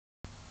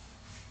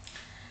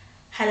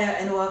Hello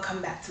and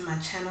welcome back to my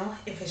channel.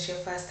 If it's your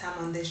first time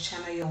on this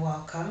channel, you're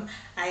welcome.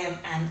 I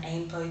am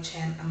A.H.P.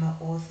 I'm an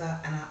author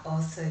and I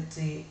also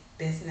do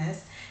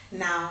business.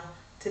 Now,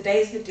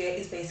 today's video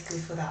is basically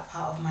for that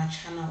part of my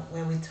channel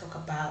where we talk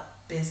about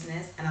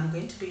business, and I'm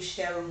going to be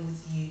sharing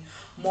with you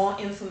more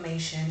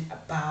information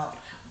about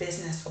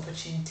business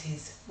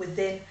opportunities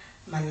within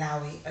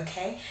Malawi.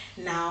 Okay,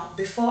 now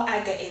before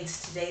I get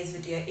into today's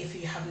video, if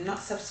you have not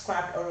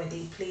subscribed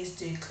already, please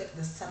do click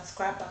the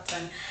subscribe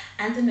button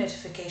and the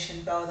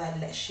notification bell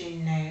that lets you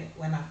know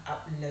when I've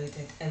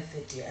uploaded a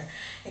video.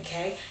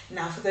 Okay,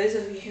 now for those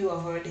of you who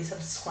have already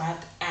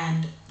subscribed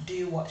and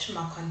do watch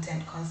my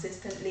content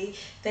consistently,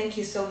 thank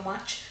you so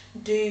much.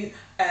 Do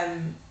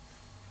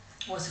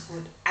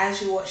as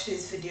you watch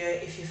this video,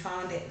 if you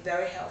found it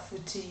very helpful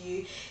to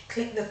you,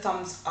 click the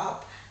thumbs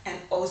up, and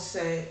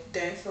also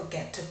don't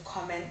forget to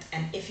comment.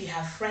 And if you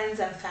have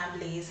friends and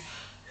families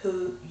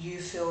who you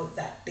feel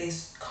that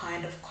this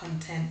kind of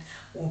content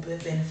will be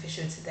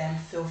beneficial to them,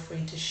 feel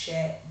free to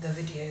share the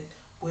video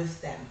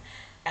with them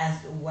as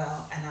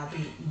well, and I'll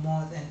be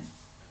more than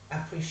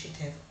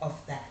appreciative of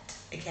that.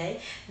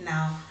 Okay,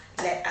 now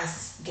let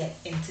us get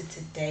into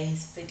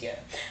today's video.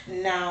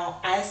 Now,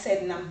 I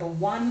said number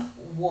one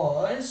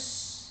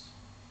was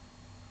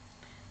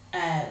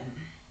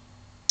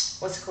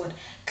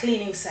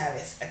cleaning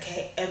service.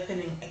 Okay,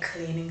 opening a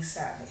cleaning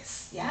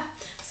service. Yeah,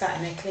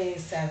 starting a cleaning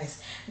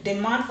service.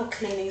 Demand for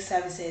cleaning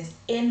services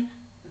is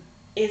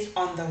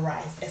on the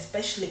rise,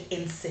 especially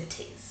in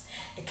cities.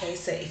 Okay,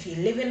 so if you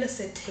live in a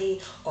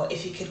city, or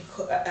if you could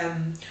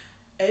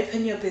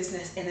open your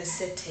business in a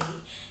city,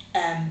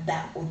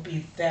 that would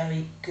be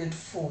very good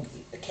for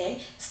you.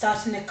 Okay,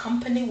 starting a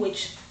company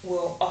which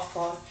will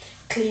offer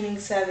cleaning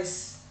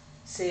services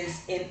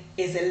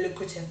is a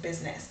lucrative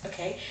business.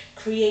 Okay,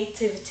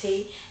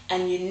 creativity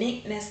and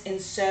uniqueness in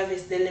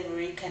service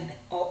delivery can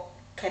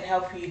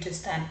help you to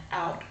stand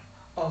out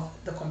of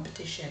the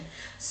competition.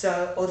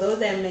 So although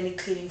there are many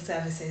cleaning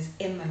services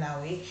in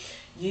Malawi,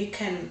 you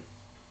can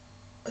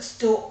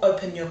still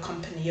open your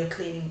company, your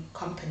cleaning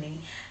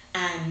company,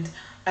 and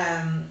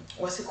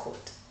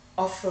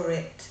offer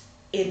it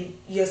in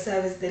your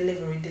service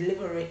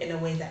delivery in a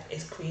way that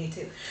is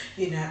creative.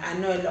 You know, I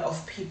know a lot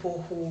of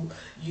people who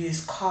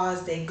use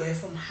cars. They go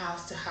from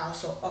house to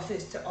house or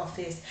office to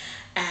office,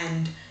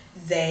 and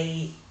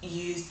they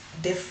use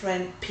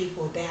different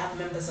people. They have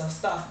members of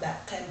staff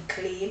that can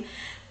clean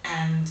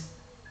and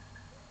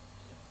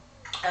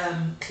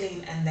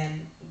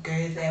then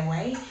go their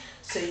way.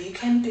 So you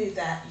can do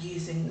that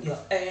using your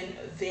own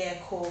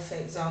vehicle. For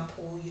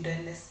example, you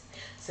don't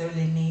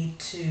necessarily need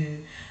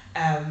to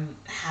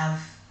have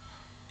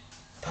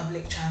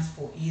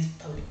use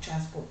public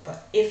transport.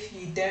 But if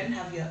you don't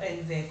have your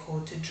own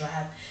vehicle to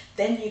drive,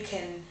 then you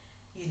can,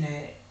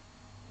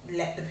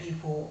 let the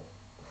people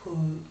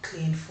who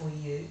clean for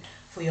you,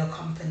 for your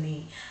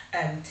company,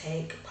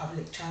 take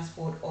public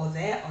transport or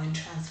their own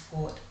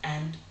transport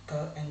and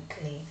go and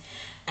clean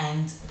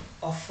and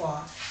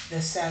offer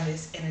the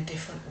service in a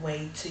different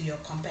way to your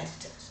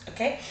competitors.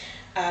 Okay,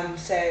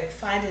 so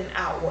finding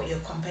out what your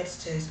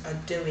competitors are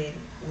doing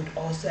would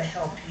also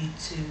help you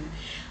to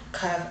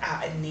carve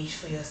out a niche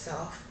for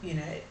yourself,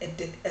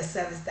 a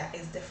service that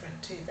is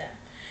different to them.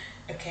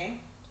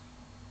 Okay,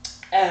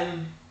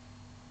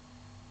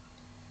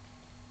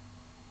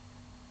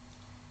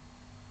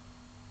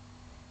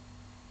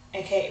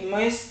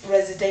 most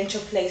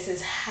residential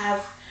places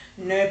have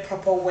no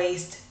proper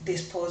waste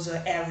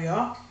disposal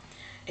area.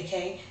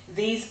 Okay,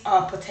 these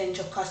are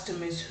potential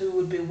customers who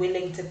would be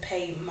willing to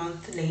pay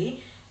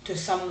monthly to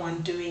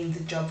someone doing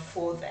the job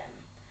for them.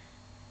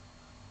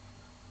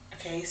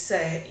 Okay, so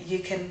you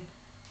can,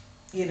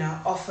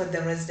 offer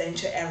the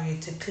residential area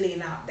to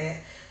clean out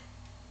their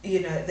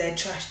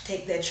trash,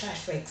 take their trash,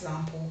 for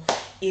example.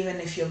 Even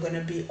if you're going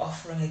to be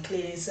offering a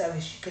cleaning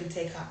service, you can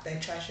take out their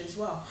trash as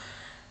well,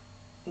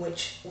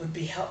 which would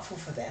be helpful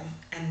for them,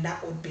 and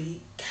that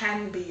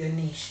can be your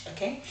niche.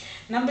 Okay,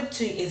 number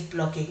two is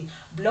blogging.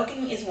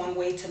 Blogging is one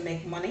way to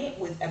make money.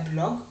 With a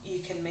blog, you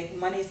can make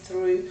money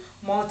through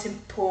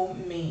multiple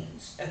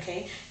means.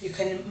 Okay, you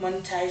can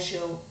monetize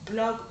your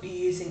blog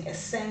using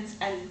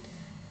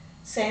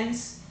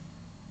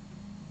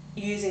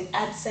using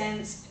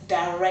AdSense,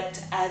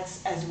 direct ads,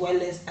 as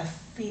well as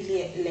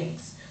affiliate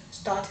links.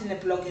 Starting a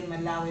blog in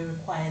Malawi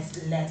requires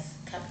less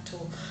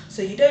capital,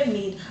 so you don't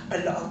need a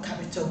lot of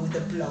capital with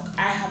a blog.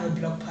 I have a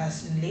blog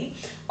personally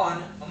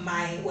on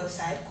my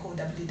website called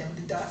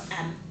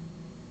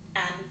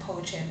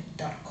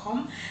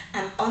www.anpochen.com,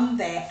 and on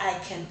there I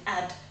can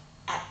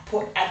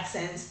put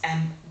AdSense,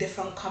 and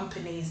different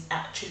companies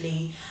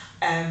actually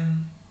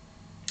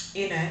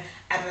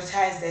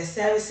advertise their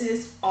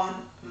services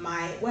on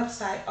my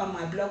website, on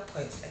my blog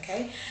post.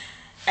 Okay,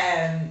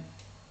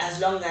 as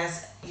long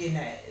as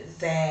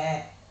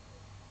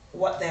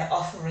what they're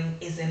offering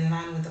is in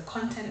line with the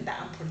content that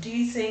I'm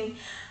producing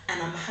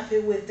and I'm happy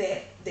with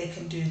it, they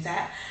can do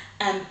that.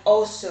 And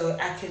also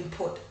I can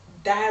put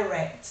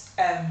direct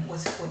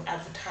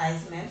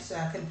advertisement, so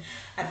I can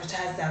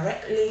advertise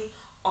directly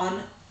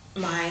on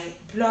my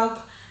blog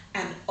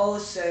and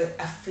also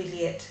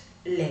affiliate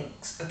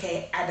links.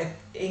 Okay,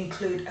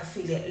 include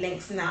affiliate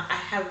links. Now I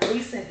have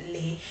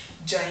recently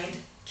joined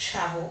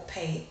Travel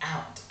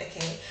Payout.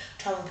 Okay,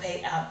 Travel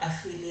Payout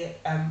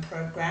affiliate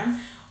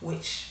program,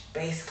 which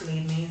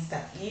basically means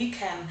that you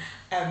can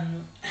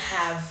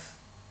have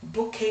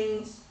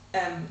bookings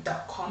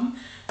 .com,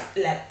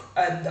 like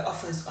the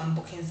offers on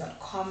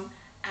bookings.com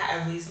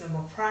at a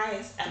reasonable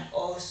price, and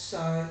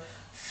also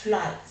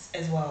flights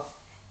as well,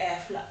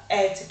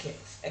 air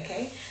tickets.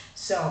 Okay,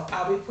 so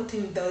I'll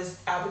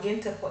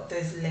begin to put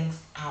those links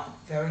out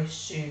very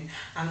soon.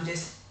 I'm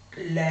just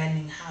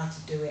learning how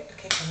to do it,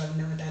 okay, because I've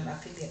never done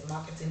affiliate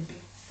marketing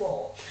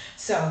before.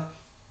 So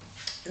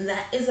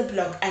that is a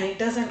blog, and it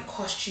doesn't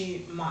cost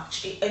you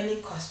much. It only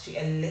costs you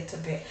a little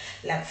bit.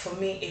 Like for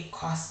me, it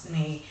cost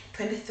me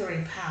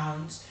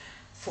 £23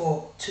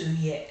 for 2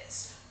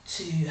 years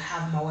to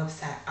have my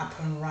website up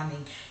and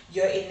running.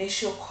 Your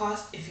initial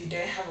cost, if you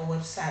don't have a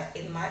website,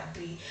 it might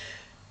be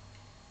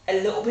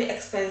a little bit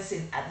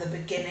expensive at the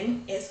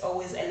beginning. It's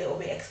always a little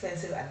bit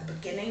expensive at the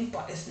beginning,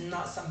 but it's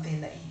not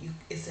something that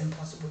it's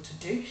impossible to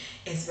do.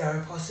 It's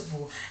very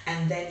possible,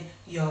 and then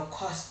your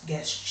cost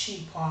gets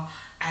cheaper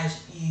as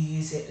you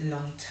use it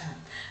long term.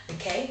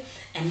 Okay,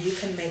 and you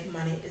can make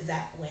money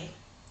that way.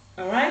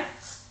 All right.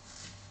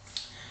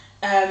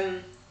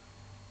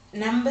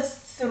 Number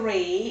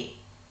 3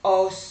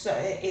 also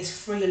is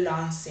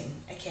freelancing.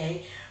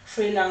 Okay,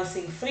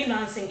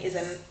 freelancing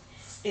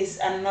is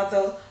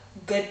another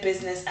good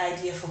business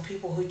idea for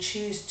people who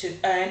choose to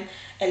earn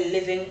a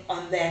living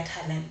on their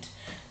talent.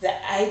 The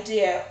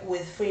idea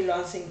with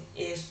freelancing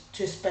is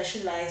to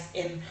specialize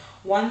in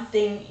one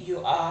thing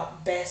you are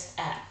best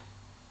at.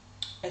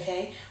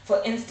 Okay,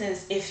 for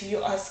instance, if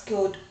you're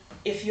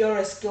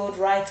a skilled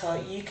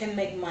writer, you can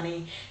make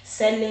money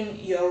selling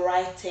your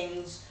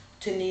writings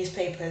to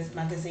newspapers,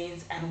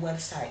 magazines, and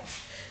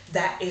websites.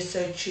 That is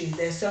so true.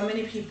 There's so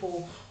many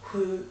people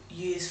who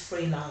use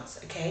freelance.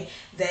 Okay,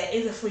 there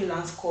is a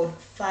freelance called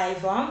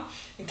Fiverr.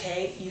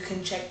 Okay, you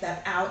can check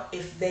that out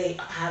if they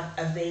have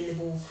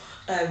available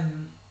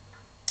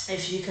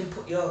if you can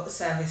put your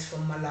service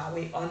from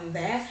Malawi on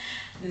there.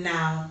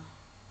 Now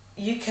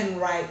you can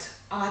write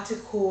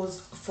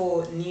articles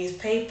for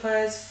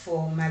newspapers,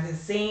 for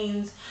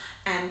magazines,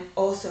 and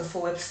also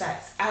for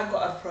websites. I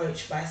got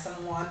approached by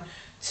someone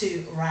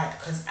to write,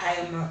 because I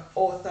am an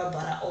author,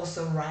 but I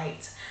also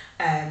write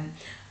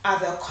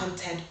other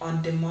content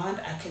on demand.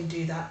 I can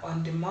do that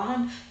on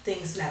demand.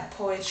 Things like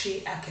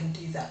poetry, I can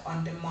do that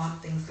on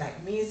demand. Things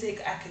like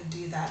music, I can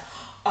do that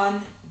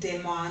on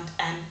demand,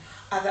 and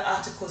other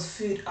articles,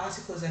 food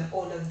articles, and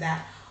all of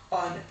that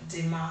on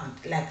demand.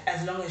 Like,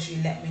 as long as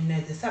you let me know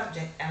the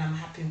subject and I'm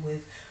happy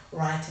with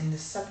writing the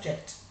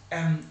subject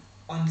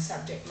on the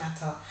subject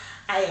matter,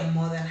 I am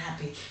more than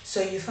happy.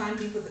 So you find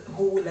people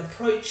who will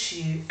approach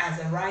you as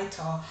a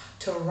writer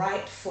to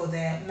write for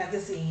their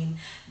magazine,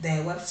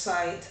 their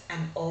website,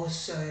 and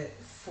also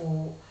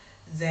for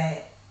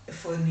their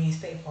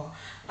newspaper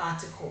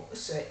article,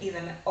 so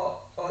even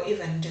or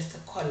even just a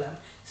column.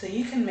 So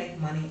you can make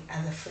money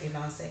as a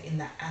freelancer in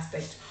that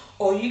aspect,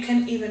 or you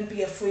can even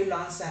be a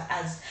freelancer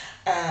as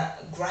a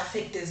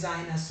graphic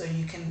designer. So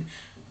you can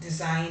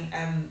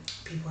design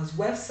people's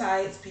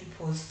websites,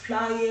 people's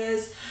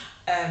flyers,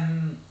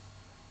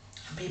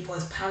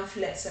 people's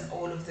pamphlets, and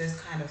all of those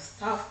kind of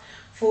stuff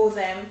for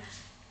them.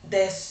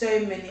 There's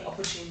so many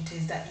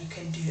opportunities that you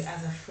can do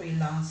as a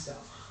freelancer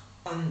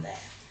on there.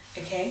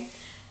 Okay.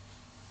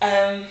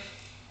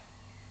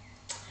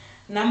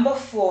 Number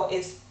 4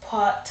 is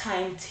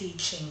part-time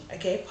teaching.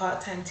 Okay,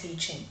 part-time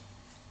teaching.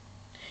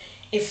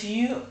 If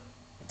you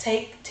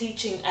take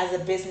teaching as a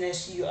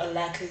business, you are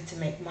likely to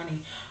make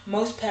money.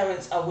 Most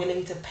parents are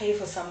willing to pay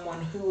for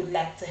someone who would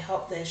like to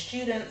help their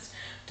students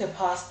to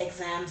pass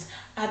exams.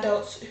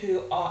 Adults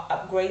who are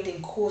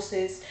upgrading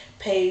courses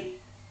pay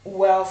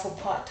well for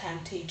part-time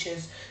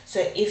teachers. So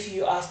if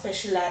you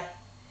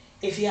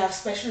have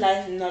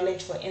specialized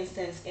knowledge, for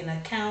instance, in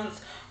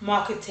accounts,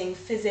 marketing,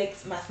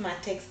 physics,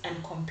 mathematics,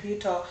 and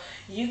computer,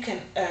 you can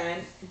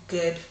earn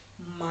good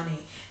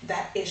money.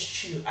 That is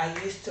true. I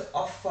used to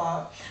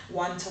offer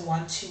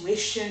one-to-one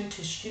tuition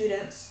to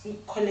students,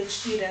 college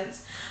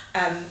students,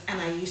 and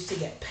I used to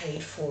get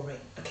paid for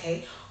it,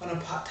 okay, on a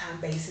part-time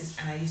basis,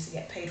 and I used to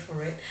get paid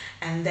for it.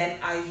 And then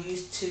I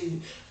used to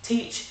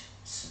teach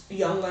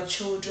younger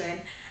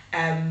children,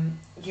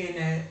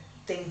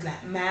 things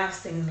like maths,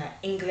 things like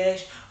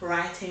English,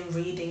 writing,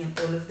 reading, and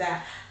all of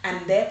that.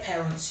 And their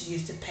parents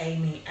used to pay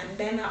me. And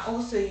then I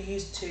also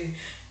used to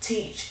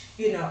teach,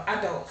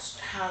 adults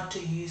how to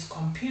use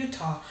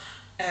computer,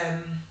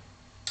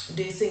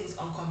 do things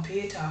on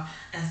computer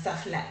and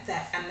stuff like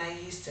that. And I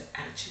used to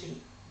actually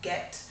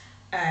get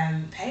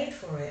paid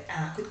for it,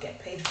 and I could get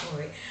paid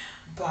for it,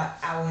 but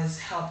I was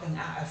helping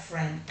out a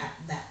friend at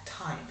that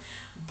time.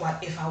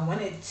 But if I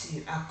wanted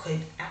to, I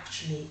could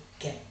actually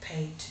get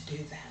paid to do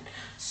that.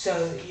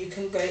 So you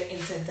can go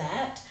into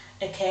that.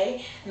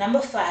 Okay. Number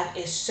 5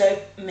 is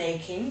soap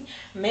making.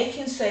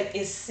 Making soap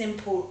is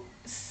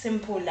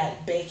simple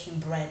like baking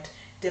bread.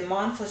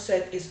 Demand for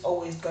soap is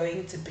always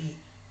going to be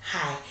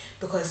high,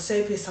 because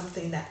soap is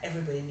something that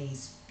everybody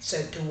needs.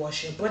 Soap to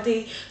wash your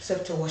body,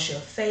 soap to wash your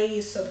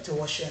face, soap to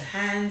wash your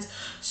hands,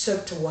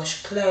 soap to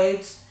wash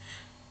clothes.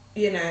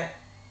 You know,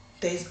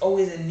 there's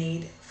always a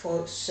need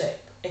for soap.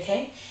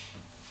 Okay.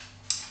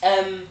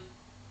 Um.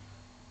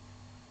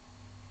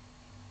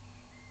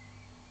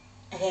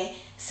 Okay.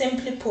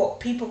 Simply put,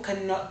 people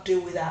cannot do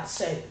without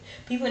soap.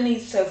 People need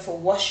soap for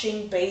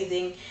washing,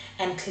 bathing,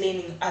 and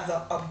cleaning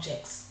other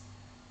objects.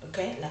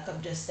 Okay, like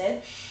I've just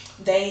said,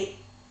 they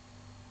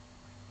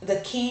the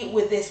key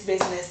with this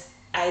business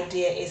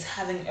idea is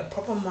having a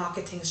proper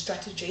marketing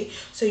strategy,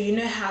 so you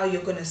know how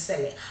you're going to sell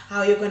it,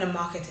 how you're going to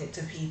market it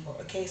to people.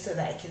 Okay, so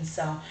that it can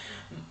sell.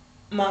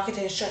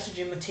 Marketing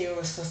strategy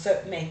materials for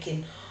soap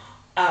making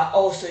are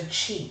also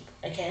cheap.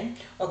 Okay,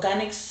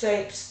 organic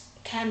soaps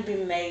can be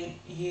made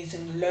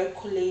using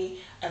locally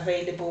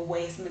available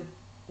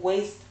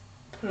waste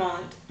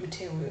plant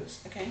materials.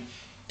 Okay,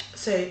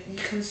 so you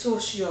can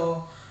source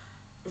your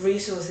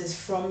resources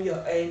from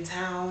your own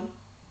town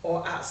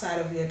or outside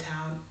of your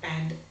town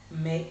and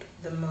make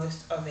the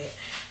most of it,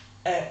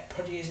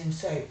 producing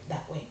soap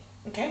that way.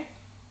 Okay.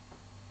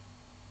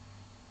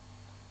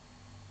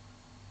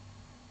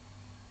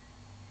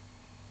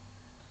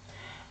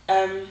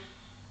 um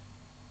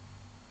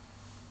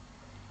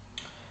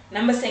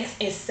Number 6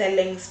 is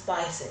selling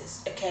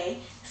spices. Okay,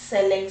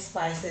 selling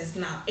spices.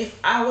 Now, if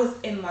I was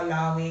in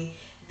Malawi,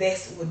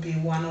 this would be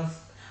one of,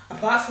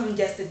 apart from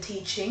just the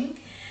teaching,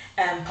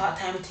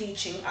 part-time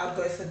teaching, I'll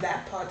go for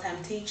that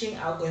part-time teaching.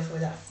 I'll go for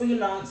that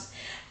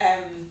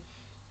um,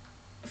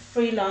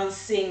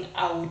 freelancing.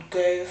 I would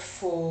go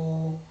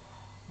for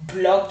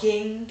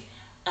blogging.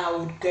 I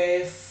would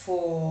go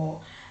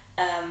for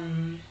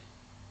um,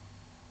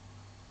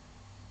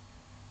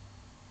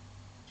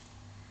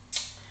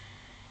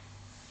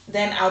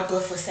 then I would go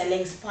for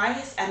selling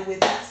spice. And with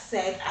that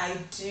said, I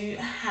do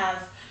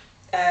have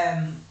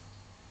um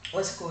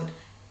what's it called,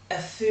 a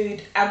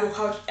food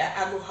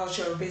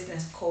agricultural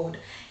business called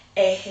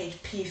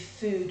A.H.P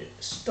food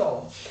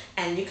store,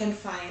 and you can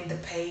find the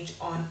page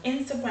on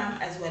Instagram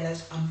as well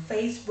as on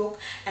Facebook,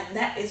 and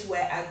that is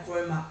where I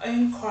grow my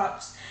own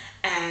crops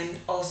and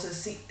also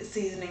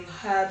seasoning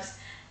herbs,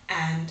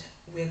 and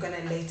we're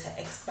gonna later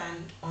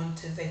expand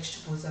onto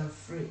vegetables and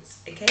fruits.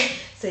 Okay,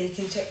 so you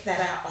can check that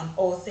out on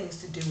all things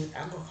to do with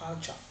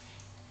agriculture.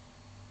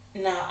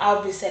 Now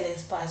I'll be selling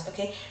spice.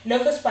 Okay,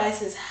 local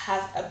spices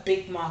have a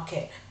big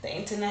market. The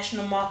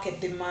international market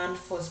demand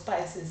for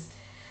spices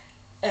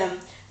um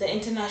the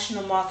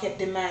international market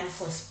demand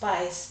for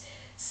spices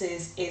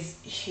is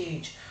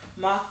huge.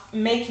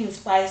 Making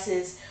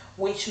spices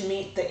which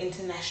meet the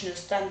international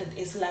standard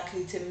is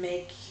likely to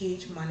make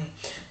huge money.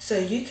 So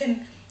you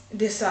can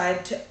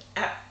decide to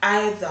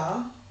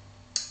either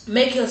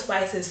make your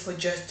spices for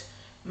just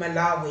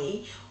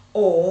Malawi,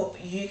 or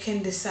you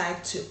can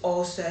decide to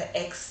also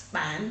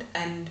expand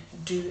and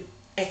do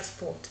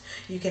export.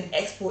 You can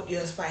export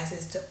your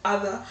spices to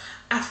other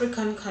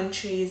African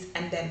countries,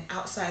 and then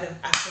outside of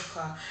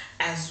Africa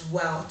as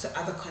well, to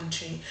other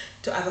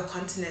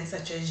continents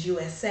such as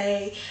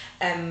USA,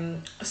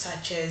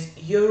 such as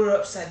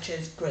Europe, such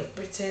as Great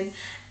Britain,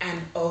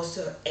 and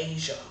also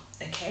Asia.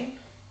 Okay,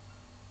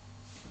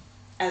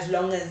 as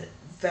long as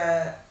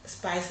the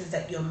spices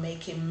that you're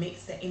making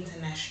meets the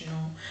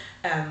international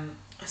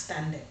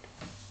standard.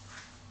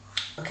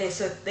 Okay,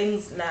 so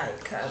things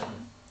like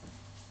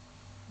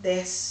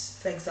this,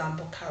 for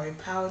example, curry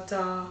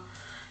powder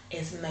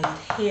is made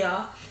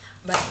here,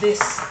 but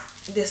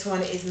this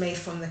one is made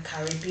from the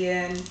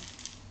Caribbean.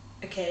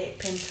 Okay,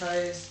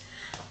 pintos.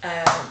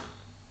 Um,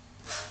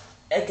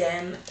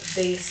 Again,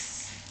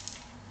 these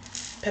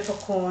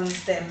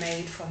peppercorns, they're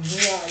made from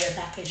here. They're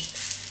packaged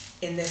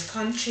in this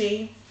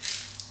country.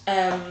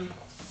 Um,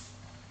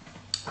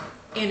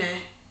 you know,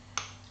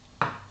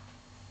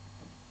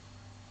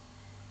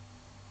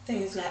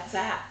 things like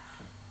that.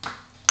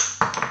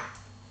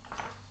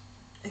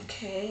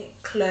 Okay,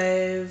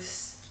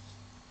 cloves.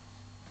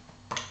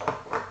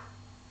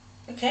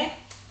 Okay,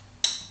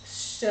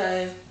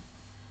 so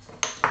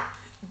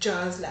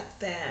jars like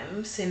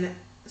them,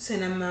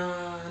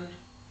 cinnamon,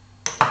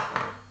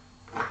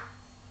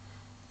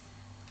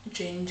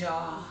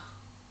 ginger,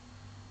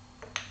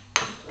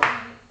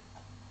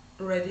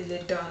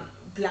 readily done,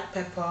 black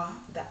pepper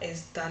that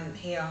is done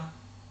here.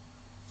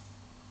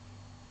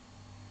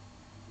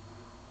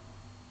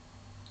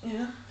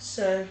 Yeah,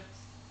 so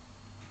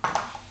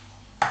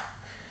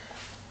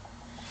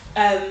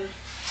um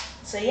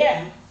so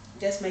yeah,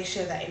 just make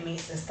sure that it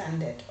meets the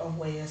standard of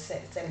where you're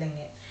selling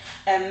it.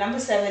 Number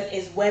 7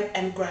 is web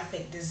and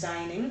graphic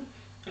designing.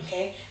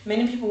 Okay,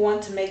 many people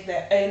want to make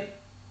their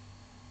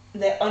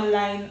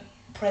online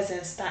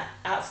presence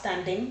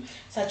outstanding,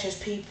 such as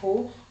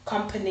people,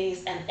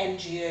 companies, and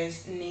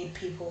NGOs need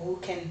people who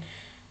can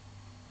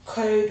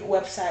code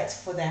websites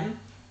for them.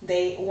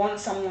 They want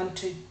someone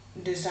to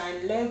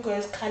design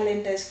logos,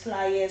 calendars,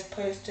 flyers,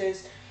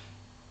 posters,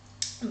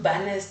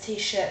 banners,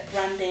 t-shirt,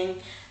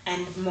 branding,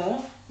 and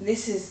more.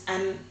 This is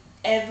an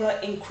ever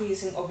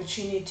increasing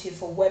opportunity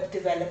for web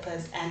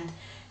developers and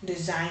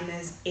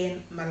designers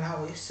in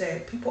Malawi.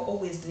 So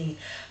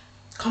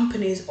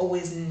companies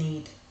always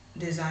need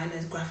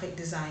designers, graphic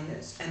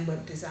designers and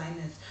web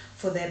designers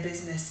for their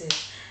businesses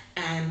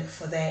and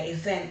for their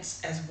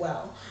events as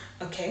well.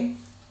 Okay,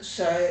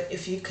 so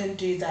if you can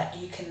do that,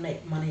 you can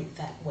make money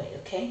that way.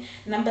 Okay,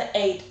 number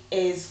 8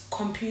 is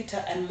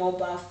computer and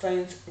mobile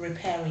phones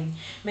repairing.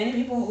 Many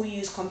people who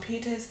use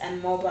computers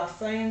and mobile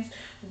phones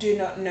do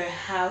not know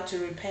how to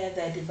repair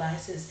their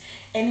devices.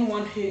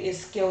 Anyone who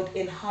is skilled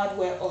in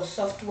hardware or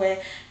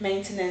software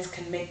maintenance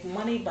can make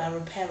money by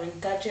repairing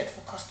gadgets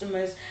for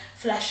customers.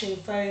 Flashing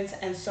phones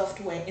and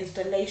software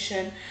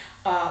installation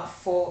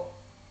for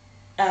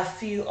a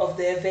few of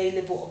the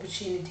available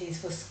opportunities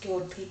for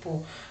skilled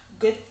people.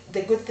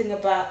 The good thing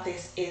about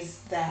this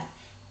is that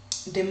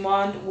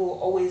demand will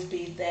always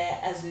be there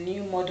as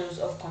new models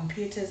of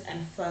computers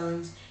and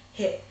phones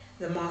hit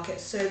the market.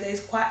 So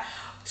there's quite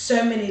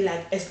so many,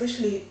 like,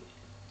 especially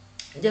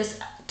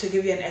just to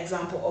give you an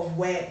example of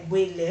where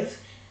we live,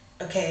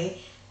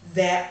 okay,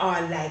 there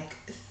are like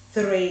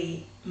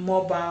 3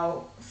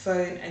 mobile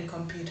phone and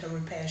computer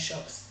repair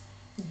shops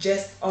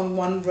just on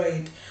one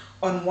road.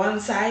 On one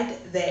side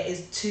there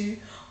is 2,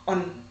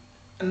 on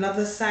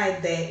another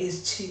side there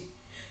is 2.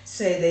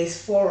 So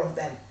there's 4 of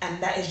them,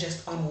 and that is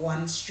just on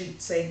one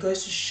street. So it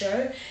goes to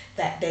show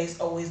that there's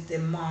always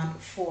demand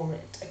for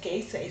it.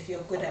 Okay, so if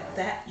you're good at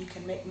that, you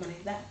can make money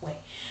that way.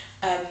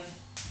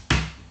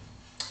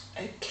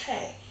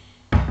 Okay.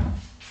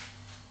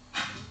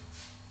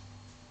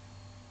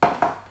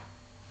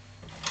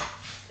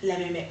 Let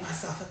me make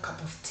myself a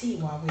cup of tea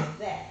while we're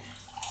there.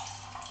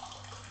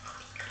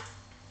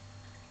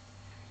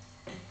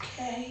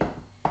 Okay,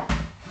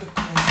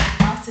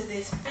 because after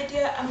this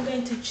video I'm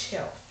going to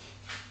chill.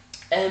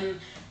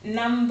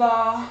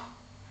 Number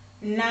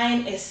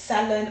 9 is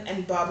salon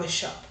and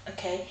barbershop.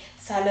 Okay,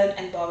 salon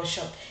and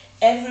barbershop.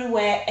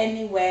 Everywhere,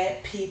 anywhere,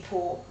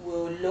 people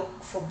will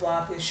look for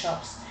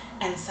barbershops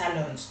and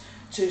salons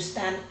to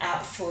stand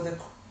out from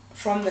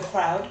the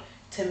crowd,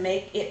 to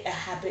make it a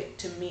habit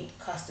to meet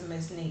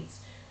customers' needs.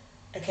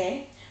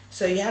 Okay,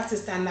 so you have to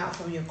stand out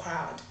from your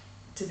crowd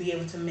to be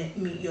able to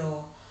meet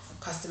your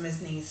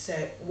customers' needs. So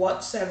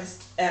what service,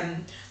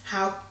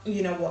 how,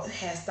 what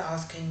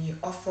hairstyles can you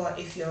offer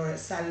if you're a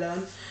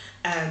salon,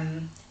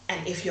 and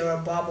if you're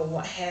a barber,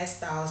 what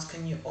hairstyles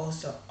can you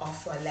also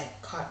offer,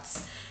 like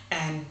cuts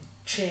and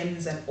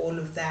trims and all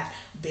of that,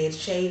 beard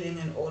shaving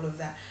and all of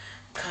that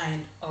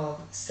kind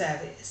of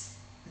service.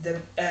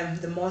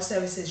 The more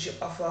services you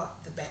offer,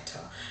 the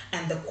better,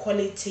 and the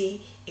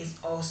quality is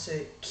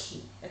also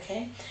key.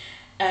 Okay,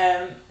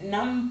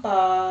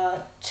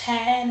 number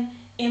 10,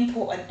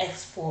 import and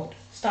export.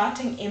 Start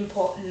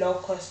importing low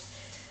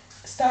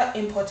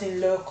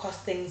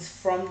cost things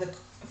from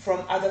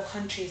other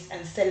countries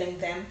and selling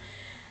them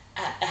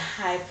at a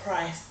high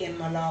price in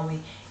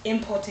Malawi.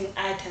 Importing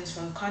items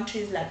from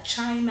countries like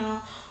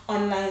China,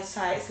 online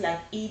sites like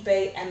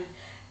eBay and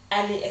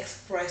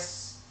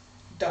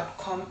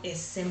AliExpress.com is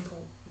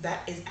simple.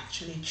 That is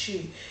actually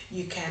true.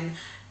 You can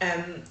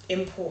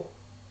import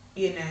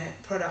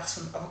products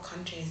from other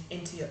countries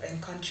into your own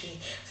country.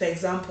 For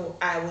example,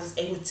 I was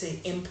able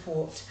to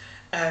import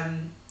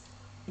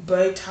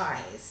bow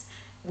ties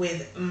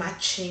with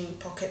matching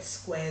pocket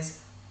squares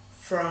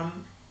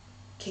from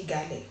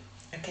Kigali.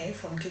 Okay,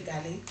 from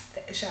Kigali.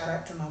 Shout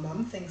out to my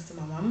mom. Thanks to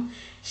my mom.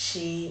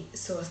 She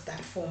sourced that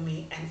for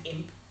me and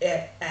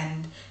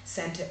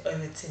sent it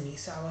over to me.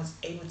 So I was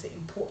able to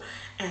import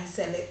and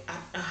sell it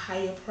at a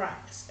higher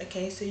price.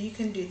 Okay, so you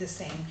can do the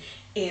same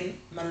in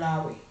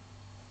Malawi.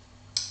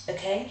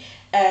 Okay,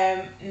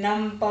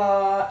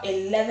 number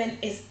 11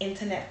 is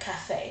internet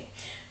cafe.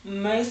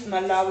 Most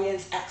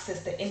Malawians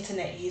access the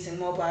internet using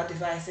mobile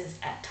devices.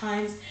 At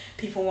times,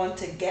 people want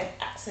to get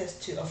access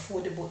to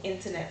affordable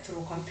internet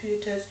through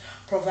computers.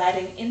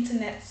 Providing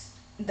internet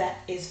that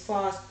is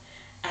fast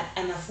at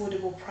an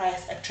affordable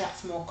price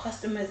attracts more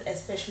customers,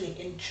 especially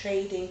in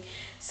trading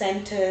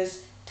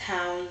centers,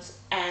 towns,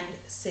 and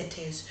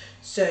cities.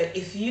 So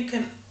if you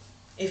can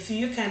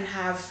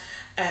have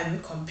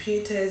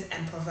computers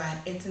and provide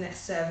internet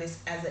service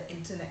as an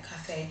internet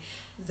cafe,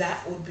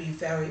 that would be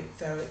very,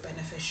 very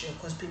beneficial,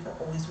 because people are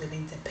always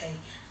willing to pay.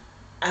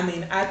 I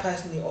mean, I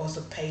personally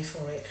also pay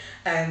for it.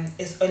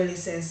 It's only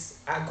since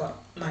I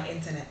got my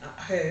internet at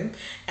home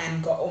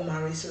and got all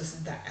my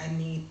resources that I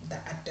need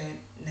that I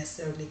don't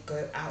necessarily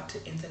go out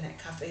to internet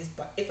cafes.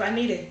 But if I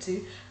needed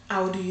to,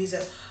 I would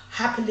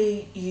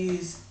happily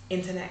use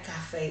internet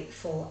cafe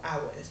for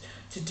hours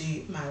to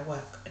do my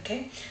work.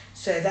 Okay,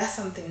 so that's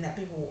something that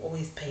people will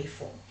always pay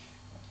for.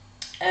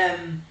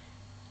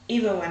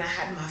 Even when I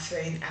had my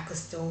phone, I could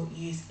still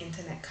use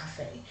internet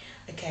cafe.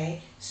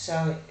 Okay,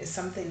 so it's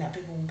something that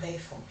people will pay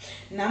for.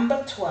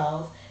 Number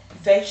 12,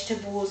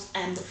 vegetables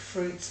and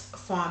fruits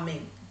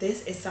farming.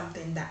 This is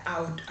something that I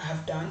would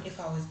have done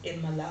if I was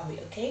in Malawi.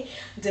 Okay,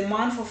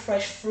 demand for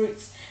fresh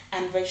fruits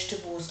and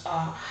vegetables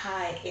are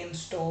high in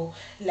store,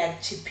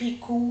 like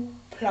Chipiku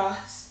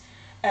Plus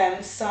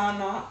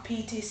Sana,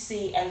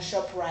 PTC, and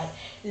ShopRite.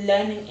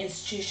 Learning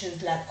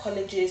institutions like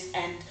colleges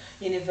and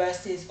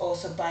universities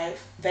also buy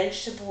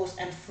vegetables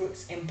and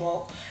fruits in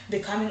bulk.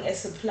 Becoming a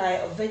supplier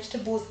of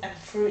vegetables and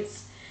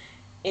fruits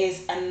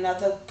is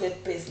another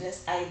good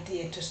business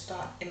idea to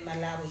start in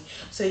Malawi.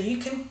 So you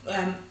can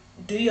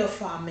do your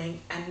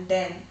farming and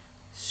then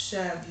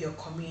serve your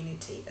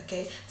community,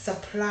 okay?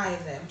 Supply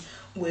them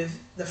with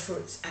the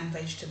fruits and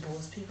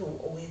vegetables. People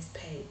will always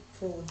pay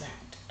for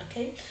that,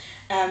 okay?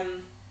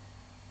 Um,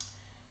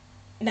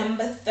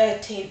 Number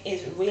 13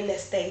 is real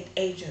estate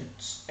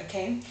agents,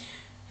 okay?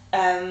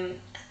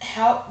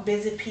 Help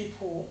busy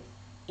people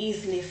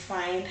easily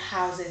find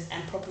houses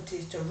and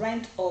properties to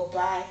rent or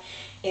buy.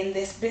 In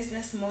this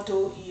business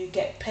model, you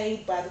get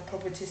paid by the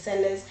property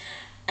sellers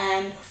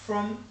and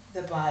from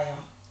the buyer,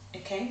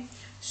 okay?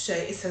 So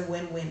it's a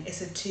win-win. It's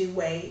a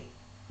two-way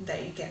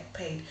that you get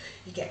paid.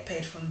 You get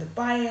paid from the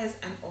buyers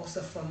and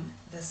also from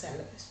the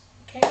sellers,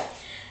 okay?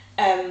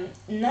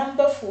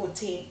 Number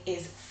 14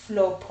 is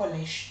floor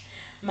polish.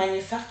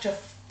 Manufacture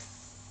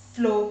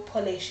floor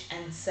polish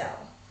and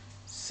sell.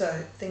 So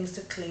things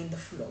to clean the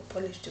floor,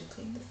 polish to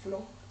clean the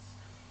floor.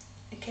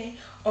 Okay,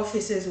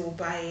 offices will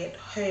buy it,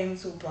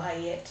 homes will buy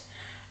it.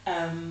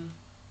 Um,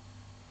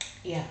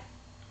 yeah.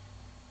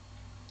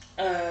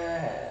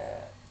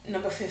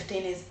 Number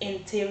 15 is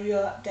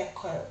interior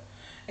decor.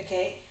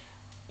 Okay,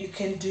 you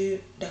can do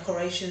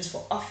decorations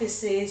for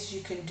offices,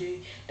 you can do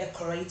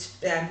decorate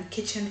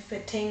kitchen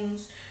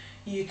fittings,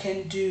 you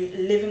can do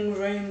living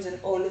rooms and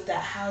all of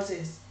that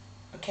houses,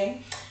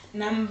 okay.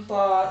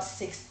 Number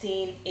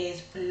 16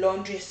 is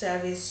laundry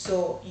service.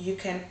 So you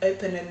can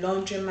open a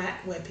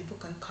laundromat where people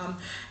can come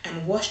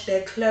and wash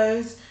their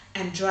clothes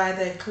and dry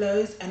their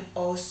clothes and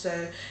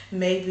also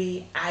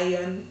maybe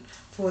iron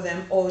for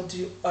them or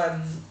do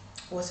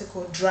what's it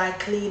called, dry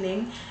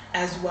cleaning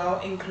as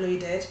well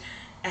included,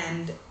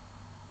 and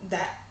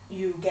that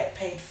you get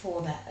paid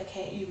for that,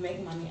 okay, you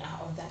make money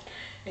out of that,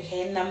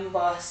 okay.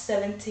 Number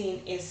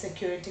 17 is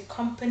security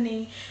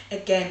company.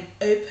 Again,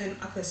 open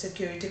up a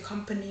security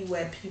company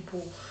where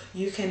people,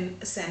 you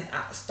can send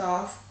out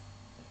staff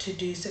to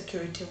do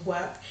security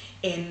work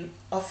in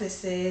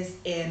offices,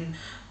 in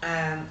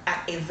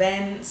at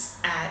events,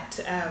 at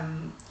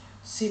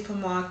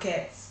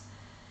supermarkets,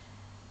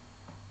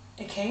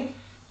 okay.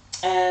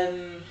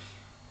 um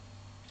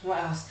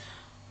what else?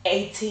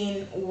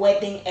 18,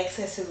 wedding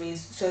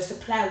accessories. So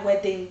supply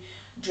wedding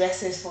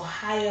dresses for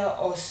hire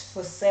or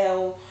for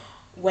sale,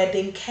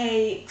 wedding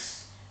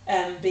cakes,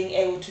 being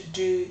able to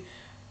do,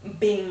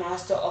 being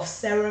master of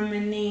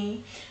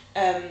ceremony,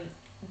 um,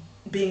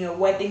 being a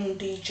wedding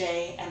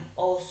DJ, and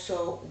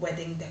also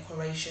wedding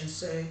decoration.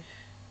 So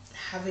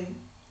having,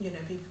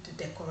 people to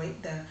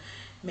decorate the,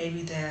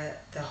 maybe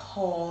the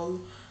hall,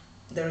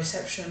 the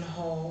reception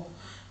hall,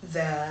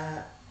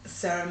 the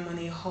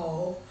ceremony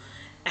hall,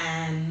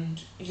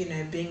 and being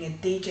a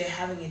DJ,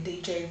 having a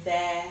DJ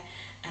there,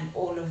 and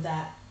all of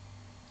that,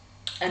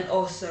 and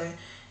also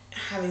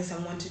having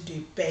someone to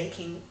do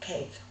baking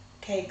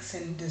cakes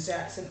and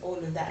desserts and all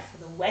of that for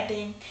the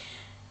wedding.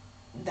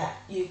 That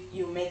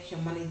you make your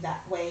money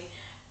that way.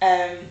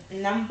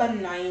 Number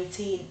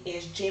 19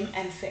 is gym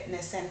and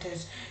fitness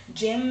centers.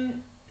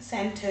 Gym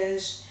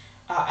centers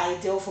are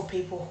ideal for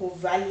people who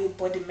value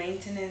body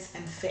maintenance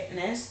and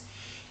fitness.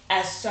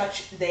 As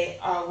such, they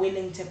are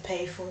willing to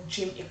pay for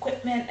gym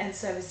equipment and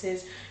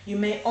services. You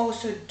may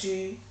also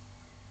do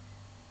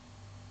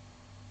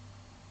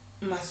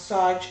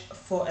massage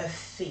for a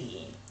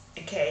fee,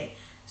 okay.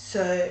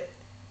 So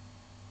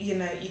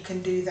you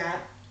can do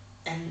that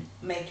and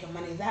make your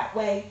money that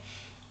way.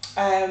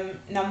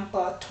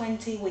 Number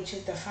 20, which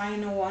is the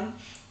final one,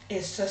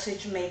 is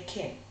sausage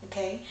making,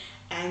 okay.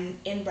 And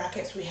in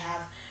brackets we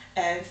have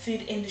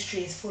food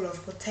industry is full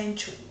of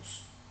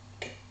potentials,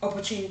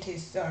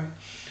 opportunities, sorry.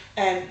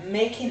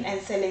 Making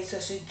and selling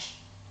sausage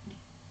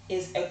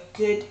is a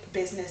good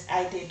business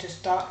idea to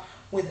start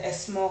with a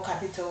small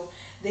capital.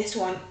 This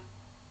one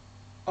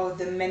of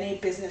the many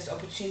business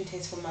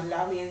opportunities for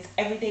Malawians.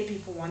 Everyday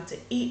people want to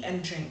eat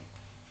and drink,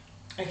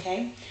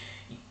 okay.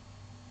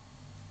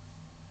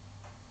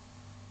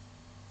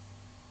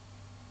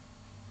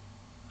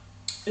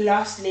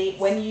 Lastly,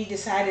 when you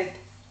decided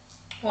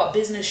what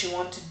business you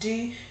want to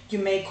do, you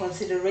may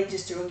consider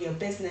registering your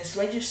business.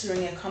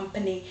 Registering a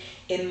company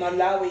in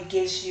Malawi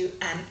gives you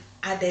an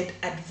added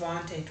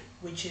advantage,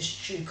 which is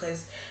true,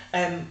 because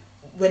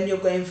when you're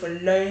going for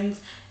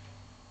loans,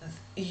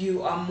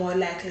 you are more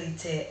likely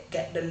to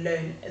get the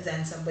loan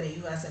than somebody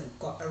who hasn't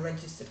got a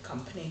registered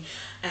company.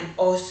 And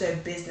also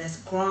business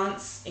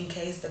grants, in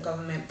case the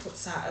government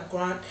puts out a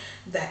grant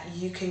that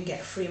you can get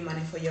free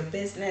money for your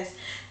business,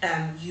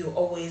 you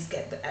always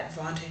get the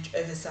advantage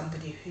over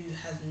somebody who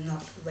has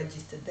not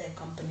registered their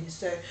company.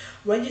 So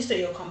register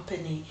your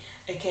company,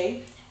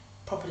 okay,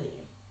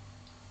 properly.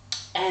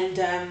 And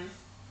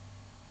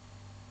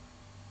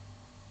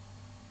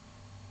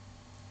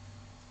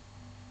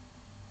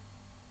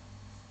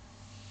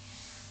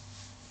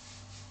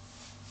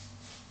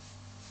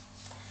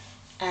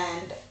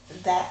and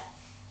that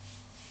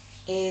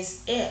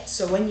is it.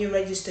 So when you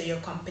register your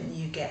company,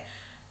 you get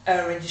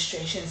a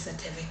registration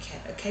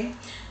certificate. Okay,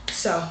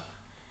 so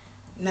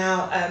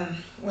now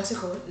what's it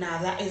called, now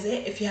that is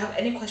it. If you have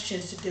any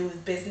questions to do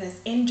with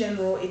business in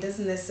general, it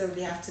doesn't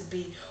necessarily have to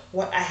be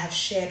what I have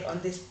shared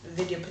on this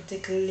video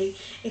particularly.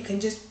 It can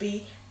just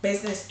be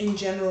business in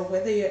general,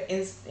 whether you're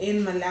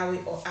in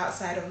Malawi or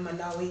outside of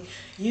Malawi.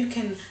 You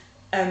can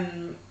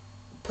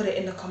put it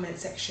in the comment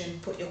section,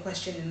 put your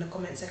question in the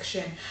comment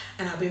section,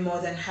 and I'll be more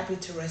than happy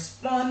to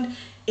respond.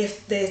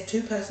 If there's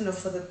too personal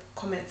for the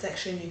comment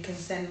section, you can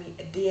send me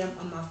a DM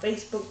on my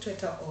Facebook,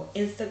 Twitter, or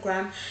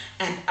Instagram,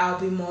 and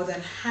I'll be more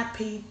than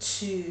happy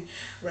to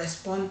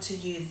respond to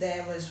you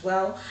there as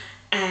well.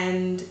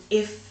 And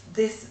if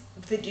this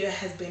video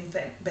has been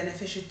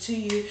beneficial to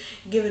you,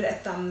 give it a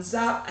thumbs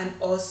up, and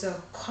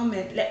also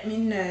comment. Let me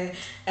know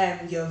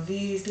your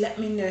views. Let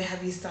me know,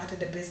 have you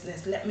started a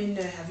business? Let me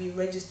know, have you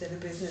registered a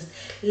business?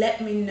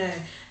 Let me know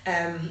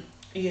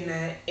you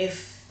know,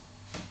 if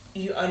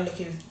you are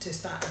looking to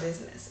start a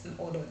business and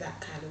all of that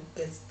kind of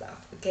good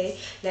stuff. Okay,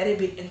 let it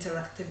be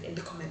interactive in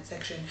the comment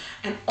section.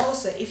 And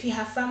also, if you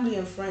have family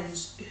and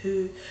friends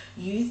who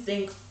you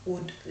think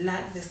would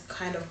like this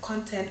kind of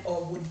content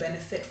or would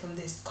benefit from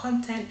this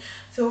content,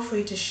 feel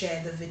free to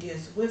share the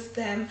videos with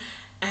them.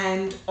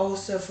 And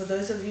also, for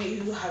those of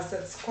you who have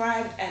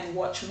subscribed and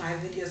watch my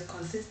videos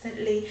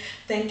consistently,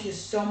 thank you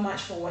so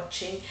much for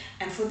watching.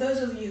 And for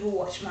those of you who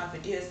watch my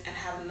videos and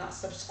have not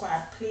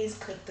subscribed, please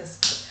click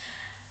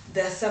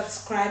the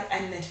subscribe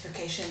and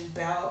notification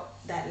bell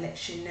that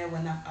lets you know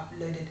when I've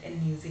uploaded a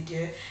new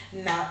video.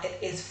 Now, it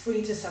is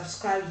free to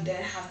subscribe. You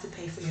don't have to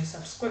pay for your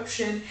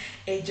subscription.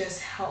 It just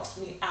helps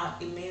me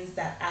out. It means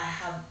that I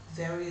have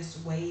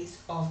various ways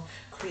of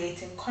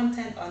creating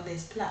content on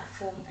this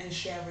platform and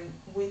sharing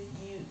with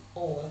you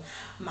all,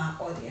 my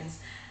audience.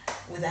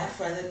 Without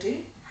further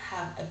ado,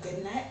 have a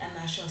good night, and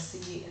I shall see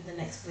you in the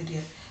next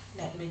video.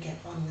 Let me get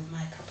on with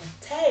my cup of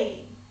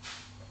tea.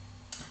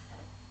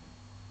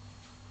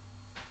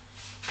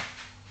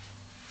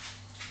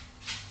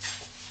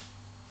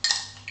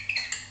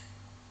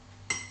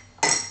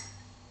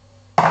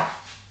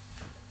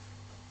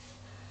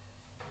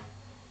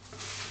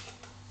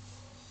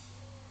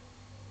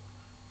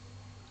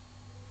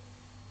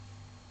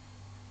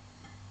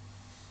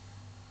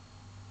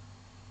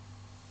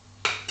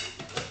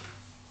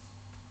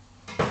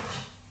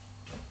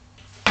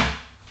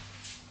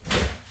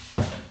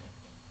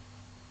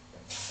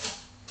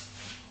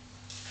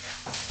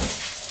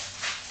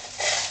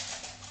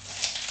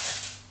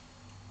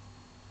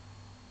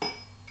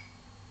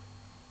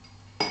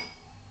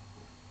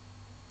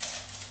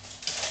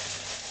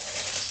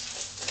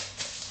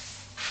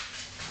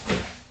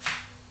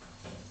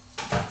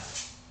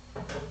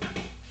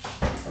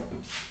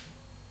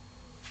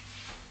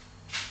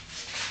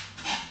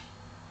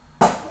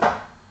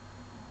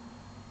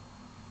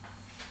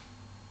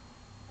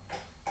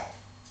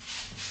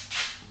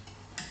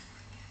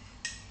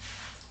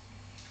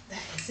 That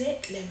is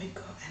it. Let me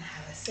go and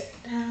have a sit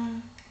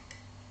down.